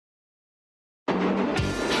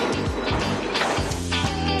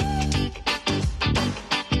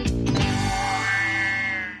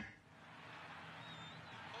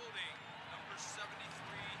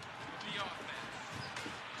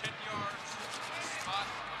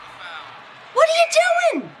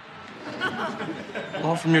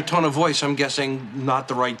Well, from your tone of voice, I'm guessing not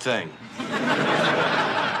the right thing.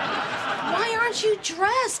 Why aren't you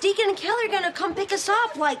dressed? Deacon and Kelly are gonna come pick us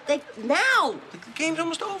up, now. The game's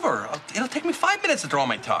almost over. It'll take me 5 minutes to throw on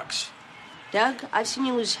my tux. Doug, I've seen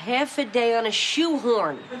you lose half a day on a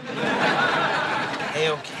shoehorn.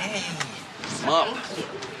 Okay. Mom. Thank you.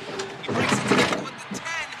 He breaks it together with the 10.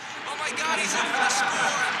 Oh, my God, he's in for the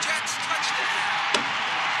score. Jets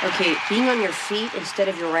touchdown. Okay, being on your feet instead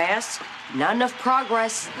of your ass, not enough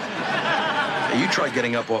progress. Hey, you tried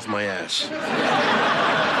getting up off my ass.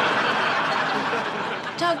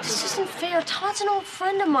 Doug, this isn't fair. Todd's an old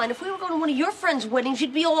friend of mine. If we were going to one of your friends' weddings,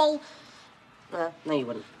 you'd be all... no, you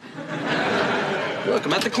wouldn't. Look,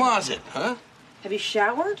 I'm at the closet, huh? Have you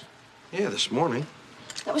showered? Yeah, this morning.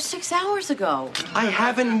 That was 6 hours ago. I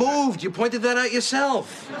haven't moved. You pointed that out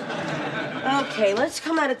yourself. Okay, let's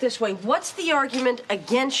come at it this way. What's the argument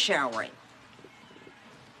against showering?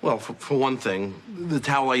 Well, for one thing, the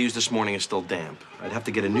towel I used this morning is still damp. I'd have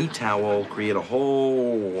to get a new towel, create a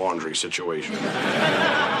whole laundry situation.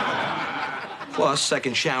 Plus,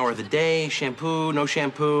 second shower of the day, shampoo, no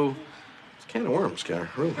shampoo. It's a can of worms, Carrie.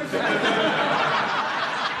 Really. Doug,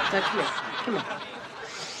 come here. Come here.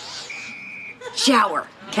 Shower,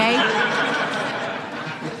 okay?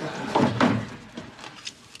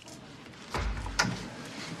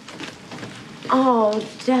 Oh,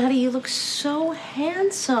 Daddy, you look so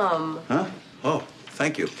handsome. Huh? Oh,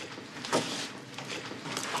 thank you.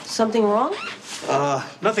 Something wrong?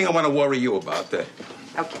 Nothing I want to worry you about. Okay.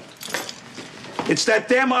 It's that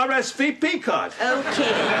damn RSVP card.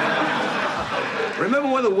 Okay. Remember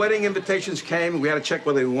when the wedding invitations came and we had to check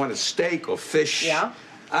whether we wanted steak or fish? Yeah.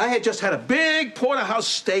 I had just had a big porterhouse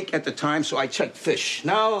steak at the time, so I checked fish.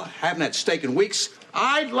 Now, haven't had steak in weeks.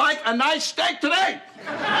 I'd like a nice steak today.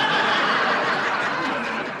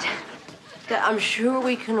 I'm sure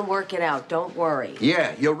we can work it out. Don't worry.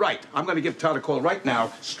 Yeah, you're right. I'm going to give Todd a call right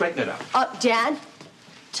now. Straighten it out. Dad,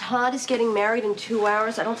 Todd is getting married in 2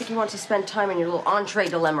 hours. I don't think he wants to spend time on your little entree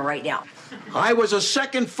dilemma right now. I was a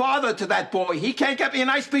second father to that boy. He can't get me a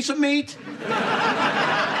nice piece of meat.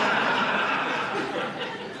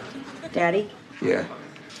 Daddy? Yeah.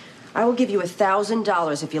 I will give you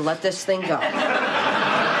 $1,000 if you let this thing go.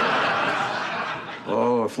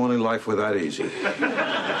 Oh, if only life were that easy.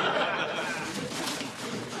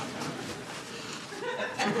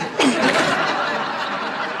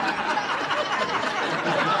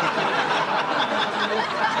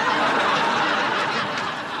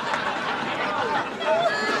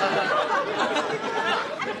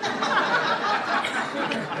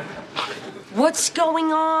 What's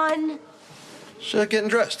going on? Just getting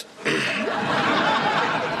dressed. Doug,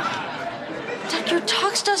 your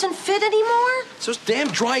tux doesn't fit anymore? It's those damn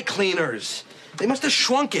dry cleaners. They must have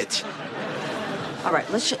shrunk it. All right,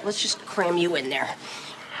 let's just cram you in there.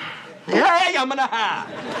 Hey, I'm gonna have.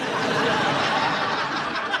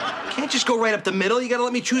 Can't just go right up the middle. You gotta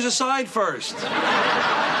let me choose a side first.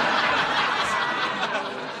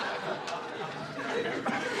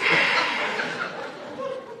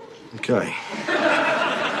 Okay.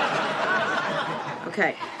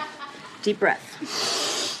 Okay. Deep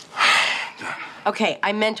breath. Okay,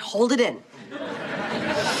 I meant hold it in.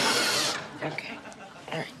 Okay.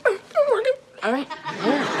 All right. All right.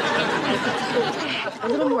 A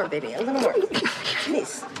little more, baby. A little more.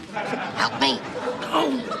 Please. Help me. Oh.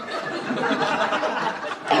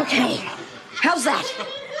 Okay. How's that?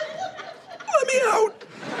 Let me out.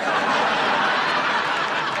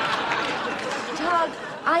 Doug,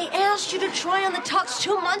 I asked you to try on the tux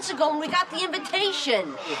 2 months ago when we got the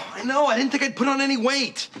invitation. I know. I didn't think I'd put on any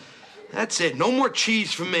weight. That's it. No more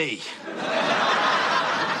cheese for me. All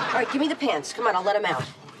right, give me the pants. Come on, I'll let him out.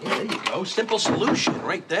 Yeah, there you go. Simple solution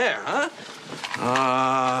right there, huh?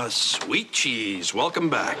 Sweet cheese. Welcome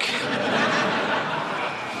back.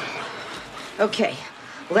 Okay,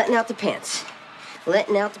 letting out the pants.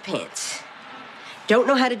 Letting out the pants. Don't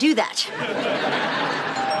know how to do that.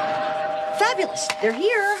 Fabulous. They're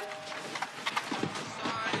here.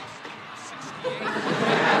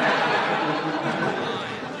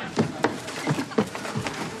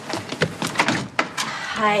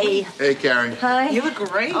 Hi. Hey, Carrie. Hi. You look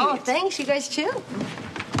great. Oh, thanks. You guys too.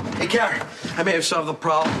 Hey, Carrie, I may have solved the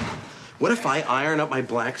problem. What if I iron up my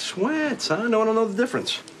black sweats, huh? No one will know the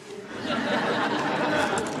difference.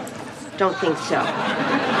 Don't think so.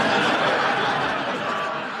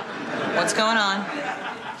 What's going on?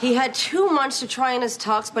 He had 2 months to try on his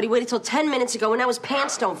tux, but he waited till 10 minutes ago, and now his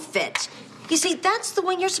pants don't fit. You see, that's the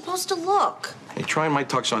way you're supposed to look. Hey, trying my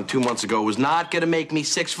tux on 2 months ago was not gonna make me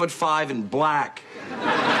 6'5" and black.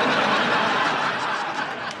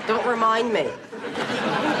 Don't remind me.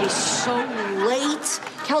 He's so late. dates.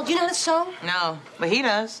 Kel, do you know how to sew? No, but he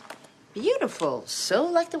does. Beautiful. Sew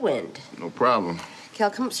like the wind. No problem. Kel,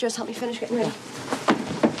 come upstairs, help me finish getting ready.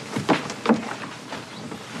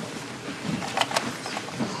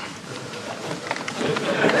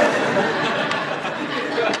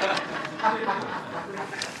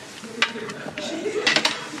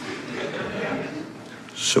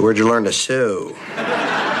 So where'd you learn to sew?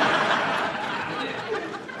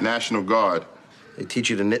 National Guard. They teach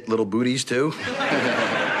you to knit little booties, too?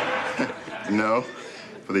 No,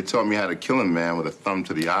 but they taught me how to kill a man with a thumb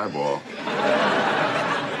to the eyeball.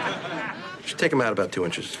 Just take them out about 2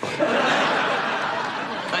 inches. It's fine.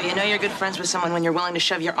 Oh, you know you're good friends with someone when you're willing to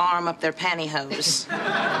shove your arm up their pantyhose.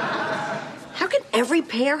 How can every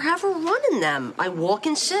pair have a run in them? I walk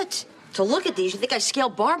and sit. To look at these, you think I scale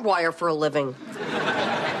barbed wire for a living.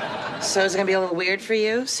 So is it gonna be a little weird for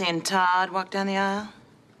you, seeing Todd walk down the aisle?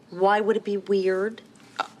 Why would it be weird?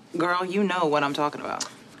 Girl, you know what I'm talking about.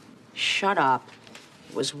 Shut up.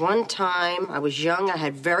 It was one time, I was young, I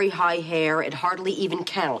had very high hair, it hardly even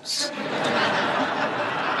counts.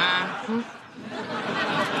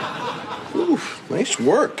 Oof, nice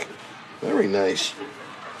work. Very nice.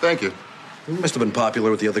 Thank you. You must have been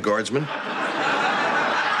popular with the other guardsmen.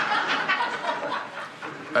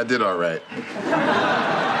 I did all right.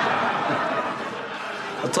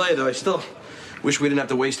 I'll tell you, though, I still wish we didn't have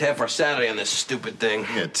to waste half our Saturday on this stupid thing.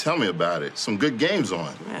 Yeah, tell me about it. Some good games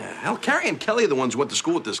on. Yeah, hell, Carrie and Kelly are the ones who went to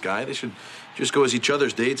school with this guy. They should just go as each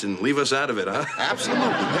other's dates and leave us out of it, huh? Absolutely.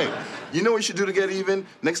 Hey, you know what you should do to get even?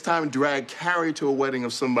 Next time, drag Carrie to a wedding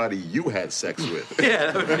of somebody you had sex with.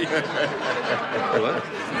 Yeah, that would be...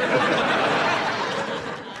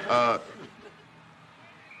 What?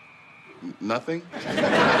 Nothing? What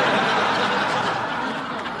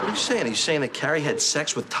are you saying? Are you saying that Carrie had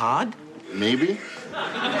sex with Todd? Maybe.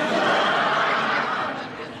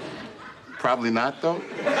 Probably not, though.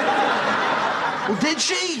 Well, did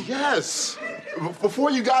she? Yes. Before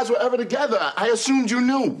you guys were ever together, I assumed you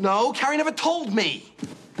knew. No, Carrie never told me.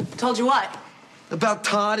 Told you what? About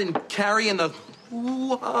Todd and Carrie and the...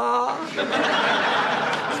 You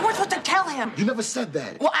weren't supposed to tell him. You never said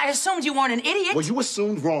that. Well, I assumed you weren't an idiot. Well, you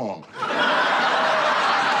assumed wrong. I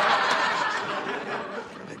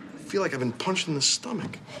feel like I've been punched in the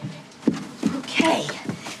stomach. Okay,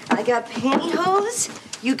 I got pantyhose,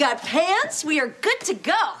 you got pants, we are good to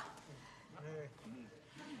go.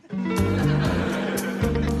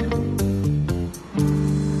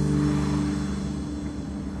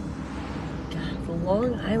 God, the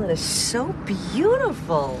Long Island is so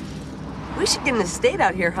beautiful. We should get an estate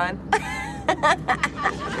out here, hon.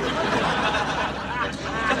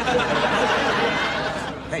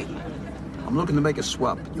 Hey, I'm looking to make a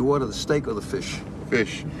swap. You order the steak or the fish?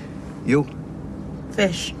 Fish. You?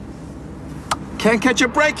 Fish. Can't catch a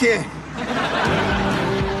break here.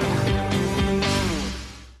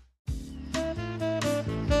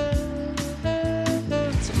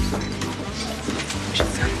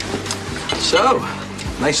 So,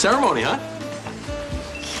 nice ceremony, huh?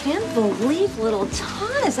 Can't believe little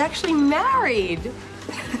Todd is actually married.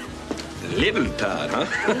 Little Todd, huh?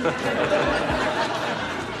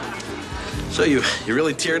 So you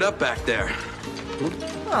really teared up back there.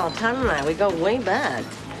 Well, Todd and I, we go way back.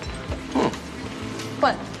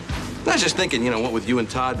 What? I was just thinking, what with you and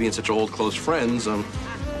Todd being such old, close friends, I'm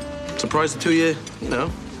surprised the two of you,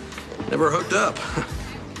 never hooked up.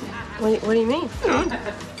 What do you mean?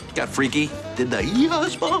 Got freaky, did the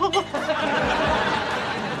yes,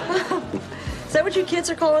 Is that what you kids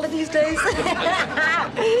are calling it these days?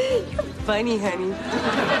 You're funny, honey.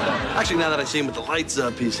 Actually, now that I see him with the lights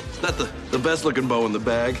up, he's not the best-looking beau in the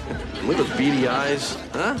bag. Look at those beady eyes,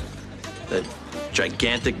 huh? That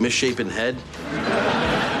gigantic, misshapen head.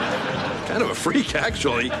 Kind of a freak,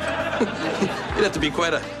 actually. You'd have to be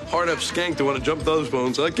quite a hard-up skank to want to jump those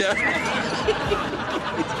bones, huh, Kat?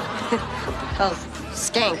 Oh,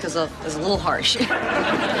 skank is a little harsh.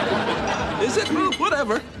 Is it? Well,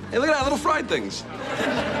 whatever. Hey, look at that, little fried things.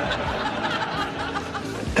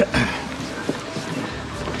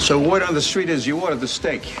 So word on the street is you ordered the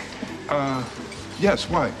steak. Yes,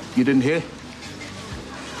 why? You didn't hear?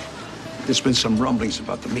 There's been some rumblings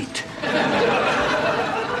about the meat.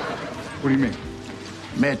 What do you mean?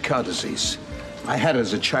 Mad cow disease. I had it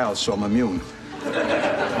as a child, so I'm immune.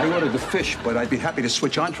 I ordered the fish, but I'd be happy to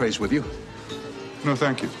switch entrees with you. No,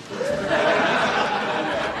 thank you.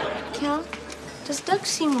 Kel, does Doug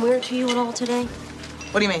seem weird to you at all today?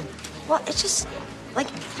 What do you mean? Well, it's just,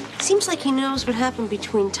 seems like he knows what happened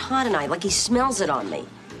between Todd and I, like he smells it on me.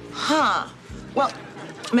 Huh. Well,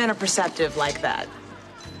 men are perceptive like that.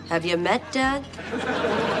 Have you met Dad?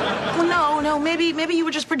 Well, no, maybe you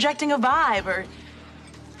were just projecting a vibe, or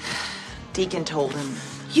Deacon told him.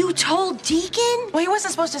 You told Deacon? Well, he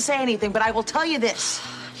wasn't supposed to say anything, but I will tell you this.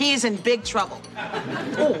 He's in big trouble.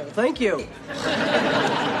 Oh, thank you. What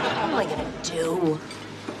am I gonna do?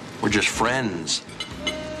 We're just friends.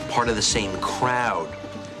 Part of the same crowd.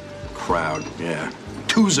 Crowd, yeah.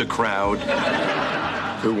 Two's a crowd.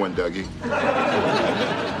 Good one, Dougie.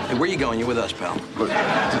 Hey, where you going? You're with us, pal. Look,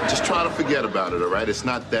 just try to forget about it, all right? It's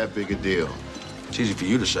not that big a deal. It's easy for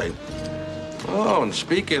you to say. Oh, and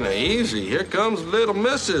speaking of easy, here comes little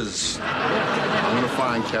missus. I'm gonna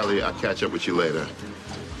find Kelly. I'll catch up with you later.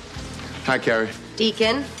 Hi, Carrie.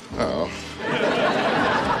 Deacon. Uh-oh.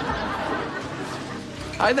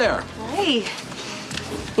 Hi there. Hey.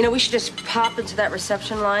 You know, we should just pop into that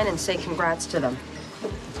reception line and say congrats to them.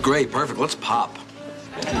 Great, perfect. Let's pop.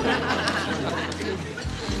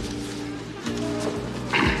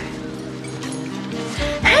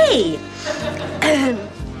 Hey!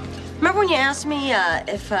 Remember when you asked me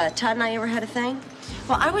if Todd and I ever had a thing?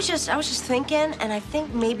 Well, I was just thinking, and I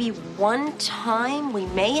think maybe one time we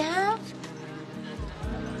may have.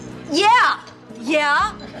 Yeah,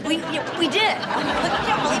 we did. I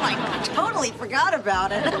can't believe I totally forgot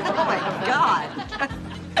about it. Oh my God.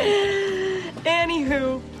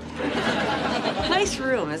 Anywho, nice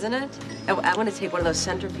room, isn't it? I want to take one of those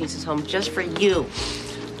centerpieces home just for you.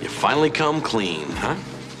 You finally come clean, huh?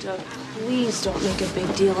 Doug, please don't make a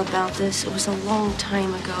big deal about this. It was a long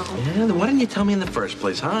time ago. Yeah, then why didn't you tell me in the first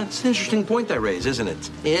place, huh? It's an interesting point I raise, isn't it?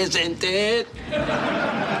 Isn't it?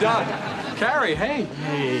 Doug, Carrie, hey.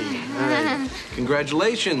 Hey.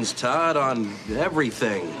 Congratulations, Todd, on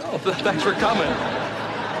everything. Oh, thanks for coming.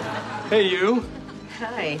 Hey, you.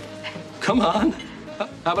 Hi. Come on.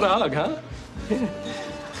 How about a hug, huh?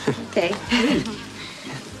 Okay.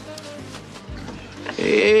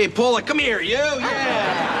 Hey, Paula, come here, you.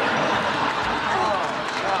 Yeah.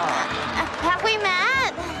 Have we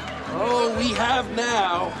met? Oh, we have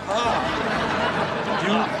now. Oh.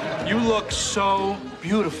 You look so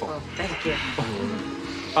beautiful. Oh, thank you.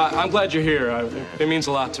 I'm glad you're here. It means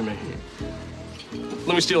a lot to me.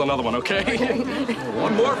 Let me steal another one, okay?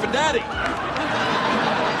 One more for Daddy.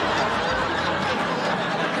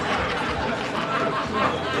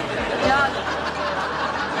 Doug.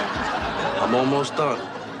 I'm almost done.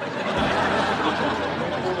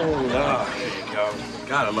 Oh, here you go.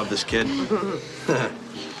 God, I love this kid.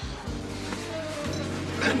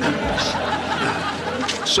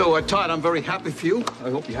 So, Todd, I'm very happy for you. I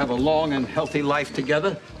hope you have a long and healthy life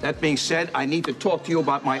together. That being said, I need to talk to you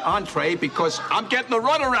about my entree because I'm getting the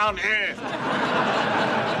runaround here.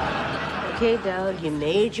 Okay, Doug, you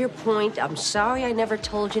made your point. I'm sorry I never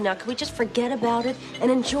told you. Now, can we just forget about it and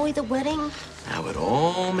enjoy the wedding? Now it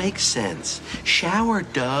all makes sense. Shower,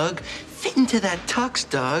 Doug. Fit into that tux,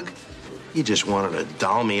 Doug. You just wanted to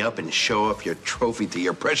doll me up and show off your trophy to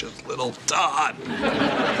your precious little Todd.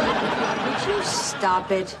 Would you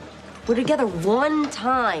stop it? We're together one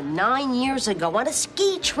time, 9 years ago, on a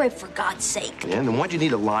ski trip, for God's sake. Yeah, then why'd you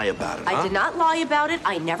need to lie about it, huh? I did not lie about it.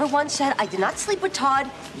 I never once said I did not sleep with Todd.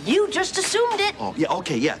 You just assumed it. Oh, yeah,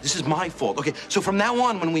 okay, yeah, this is my fault. Okay, so from now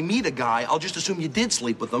on, when we meet a guy, I'll just assume you did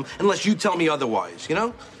sleep with him, unless you tell me otherwise, you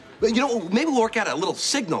know? You know, maybe we'll work out a little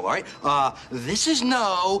signal, all right? This is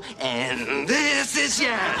no, and this is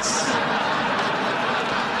yes.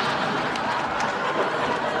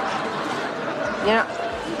 You know,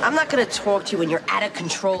 I'm not gonna talk to you when you're out of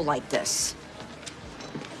control like this.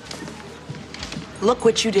 Look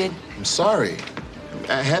what you did. I'm sorry.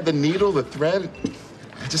 I had the needle, the thread.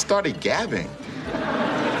 I just started gabbing.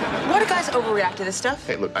 Why do guys overreact to this stuff?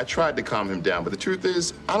 Hey, look, I tried to calm him down, but the truth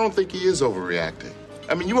is, I don't think he is overreacting.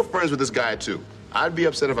 I mean, you were friends with this guy, too. I'd be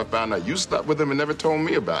upset if I found out you slept with him and never told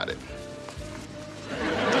me about it.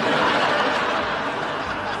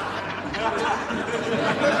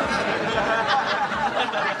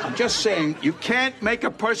 I'm just saying, you can't make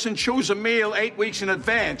a person choose a meal 8 weeks in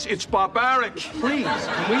advance. It's barbaric. Please,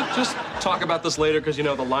 can we just talk about this later? Because, you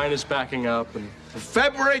know, the line is backing up and...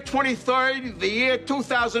 February 23rd, the year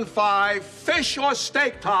 2005, fish or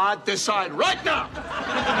steak, Todd, decide right now.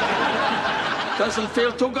 Doesn't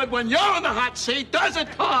feel too good when you're in the hot seat, does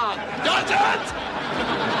it, Todd? Does it?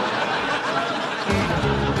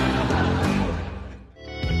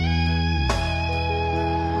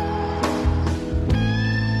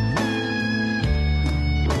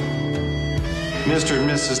 Mr. and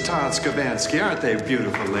Mrs. Todd Skabansky, aren't they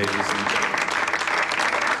beautiful, ladies and gentlemen?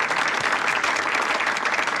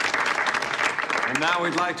 And now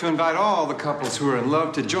we'd like to invite all the couples who are in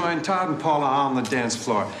love to join Todd and Paula on the dance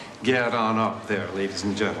floor. Get on up there, ladies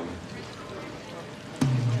and gentlemen.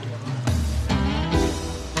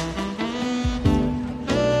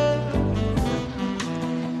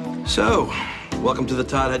 So, welcome to the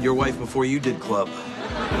Todd Had Your Wife Before You Did club.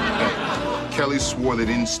 Kelly swore they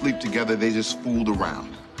didn't sleep together, they just fooled around.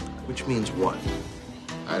 Which means what?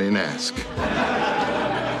 I didn't ask.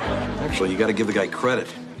 Actually, you gotta give the guy credit.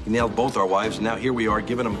 He nailed both our wives, and now here we are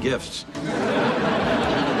giving them gifts.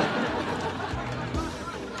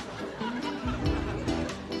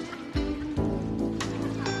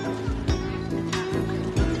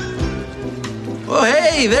 Oh,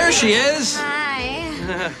 hey, there she is.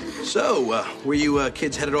 Hi. So, were you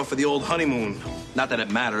kids headed off for the old honeymoon? Not that it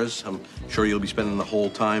matters. I'm sure you'll be spending the whole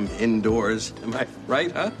time indoors. Am I right,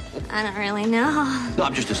 huh? I don't really know. No,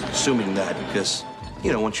 I'm just assuming that because,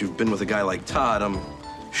 you know, once you've been with a guy like Todd, I'm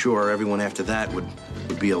sure everyone after that would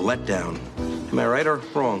be a letdown. Am I right or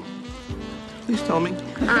wrong? Please tell me.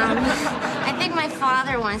 I think my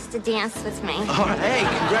father wants to dance with me. Oh, hey,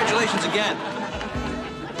 congratulations again.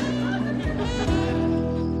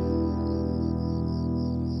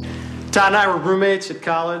 Todd and I were roommates at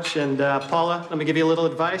college, and Paula, let me give you a little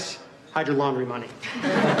advice. Hide your laundry money.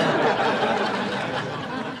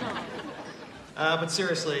 But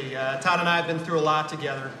seriously, Todd and I have been through a lot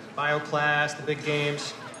together. Bio class, the big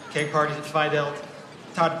games, cake parties at Phi Delta.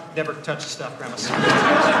 Todd never touched the stuff, Grandma. Todd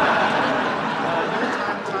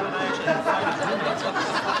and I actually had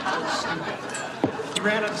fighted. He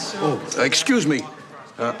ran out of soap. Oh, excuse me.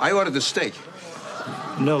 I ordered the steak.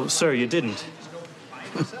 No, sir, you didn't.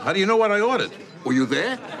 How do you know what I ordered? Were you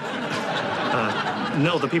there?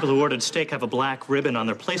 No, the people who ordered steak have a black ribbon on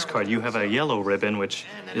their place card. You have a yellow ribbon, which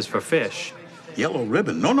is for fish. Yellow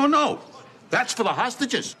ribbon? No, no, no. That's for the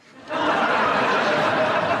hostages.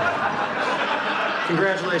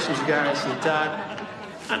 Congratulations, you guys. And Todd,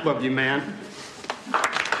 I love you, man.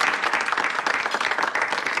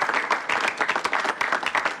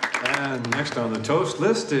 And next on the toast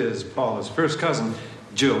list is Paula's first cousin,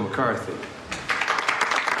 Jill McCarthy.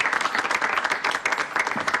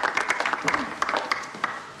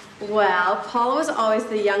 Well, Paula was always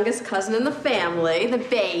the youngest cousin in the family, the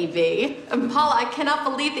baby. And Paula, I cannot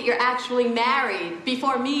believe that you're actually married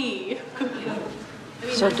before me.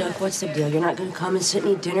 So, Doug, what's the deal? You're not going to come and sit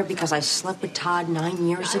and eat dinner because I slept with Todd 9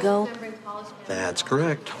 years ago? That's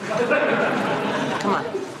correct. Come on.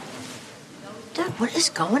 Doug, what is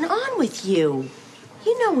going on with you?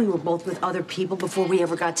 You know we were both with other people before we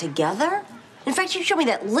ever got together. In fact, you showed me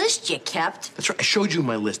that list you kept. That's right. I showed you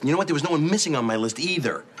my list. And you know what? There was no one missing on my list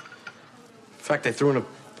either. In fact, I threw in a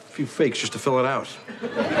few fakes just to fill it out.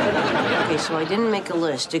 Okay, so I didn't make a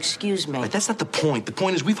list. Excuse me. But that's not the point. The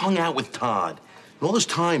point is we've hung out with Todd. And all those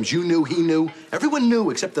times you knew, he knew. Everyone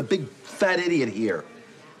knew except the big fat idiot here.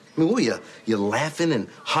 I mean, what were you? You laughing and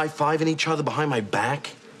high-fiving each other behind my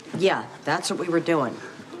back? Yeah, that's what we were doing.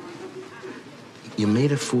 You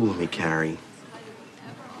made a fool of me, Carrie.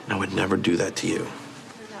 I would never do that to you.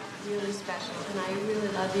 Really special, and I really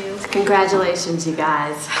love you. Congratulations, you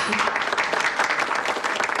guys.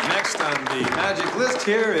 Next on the magic list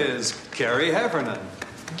here is Carrie Heffernan.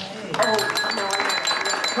 Oh,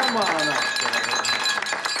 Come on up, Carrie.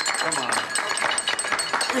 Come on.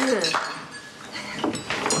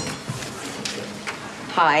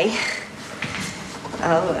 Hi.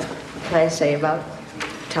 Oh, what can I say about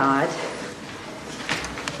Todd?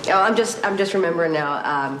 Oh, I'm just remembering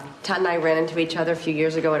now. Todd and I ran into each other a few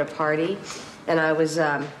years ago at a party, and I was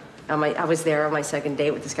there on my second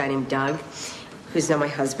date with this guy named Doug, who's now my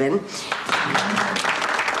husband.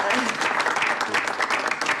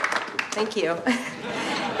 Thank you.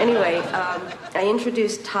 Anyway, I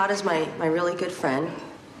introduced Todd as my really good friend,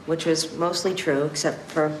 which was mostly true,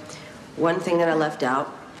 except for one thing that I left out,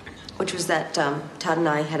 which was that Todd and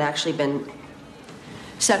I had actually been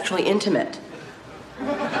sexually intimate.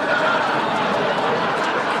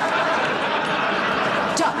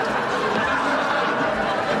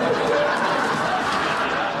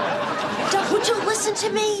 Doug, would you listen to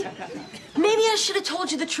me? Maybe I should have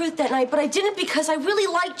told you the truth that night, but I didn't because I really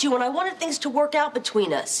liked you and I wanted things to work out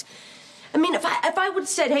between us. I mean, if I would have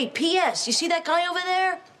said, hey, P.S., you see that guy over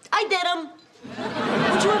there? I did him.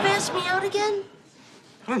 Would you have asked me out again?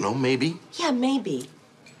 I don't know, maybe. Yeah, maybe.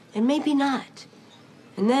 And maybe not.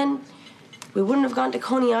 And then we wouldn't have gone to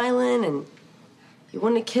Coney Island, and you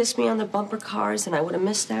wouldn't have kissed me on the bumper cars, and I would have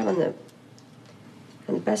missed out on the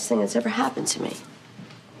best thing that's ever happened to me.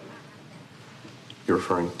 You're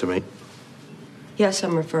referring to me? Yes,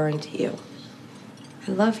 I'm referring to you.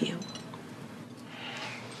 I love you.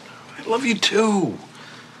 I love you too.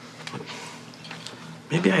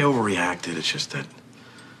 Maybe I overreacted. It's just that,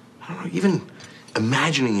 I don't know, even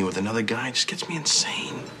imagining you with another guy just gets me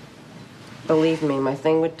insane. Believe me, my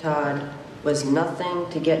thing with Todd was nothing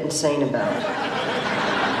to get insane about.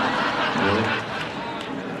 Really?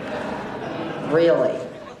 Really,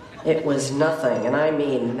 it was nothing, and I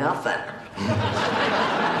mean nothing.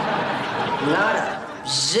 Not a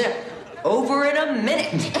zip. Over in a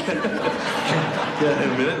minute. Yeah, in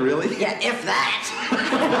a minute, really? Yeah, if that.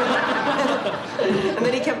 And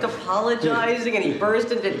then he kept apologizing, and he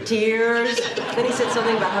burst into tears. Then he said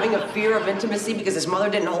something about having a fear of intimacy because his mother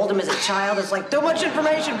didn't hold him as a child. It's like, too much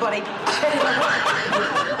information, buddy. Oh,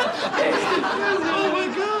 my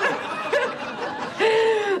God.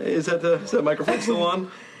 Is that microphone still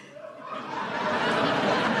on?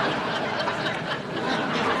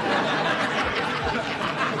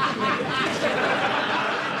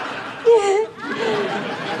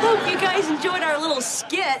 Hope you guys enjoyed our little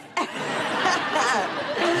skit.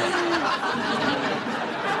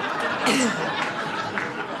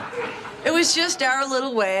 It was just our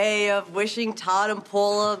little way of wishing Todd and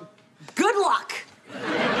Paula good luck.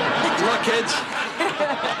 Good luck, kids.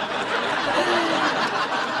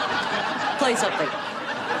 Play something.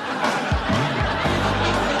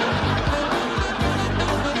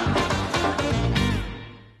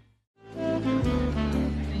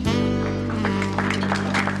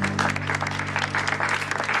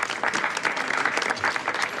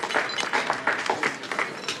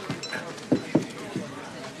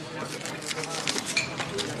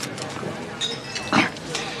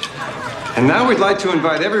 And now we'd like to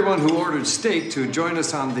invite everyone who ordered steak to join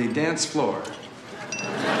us on the dance floor.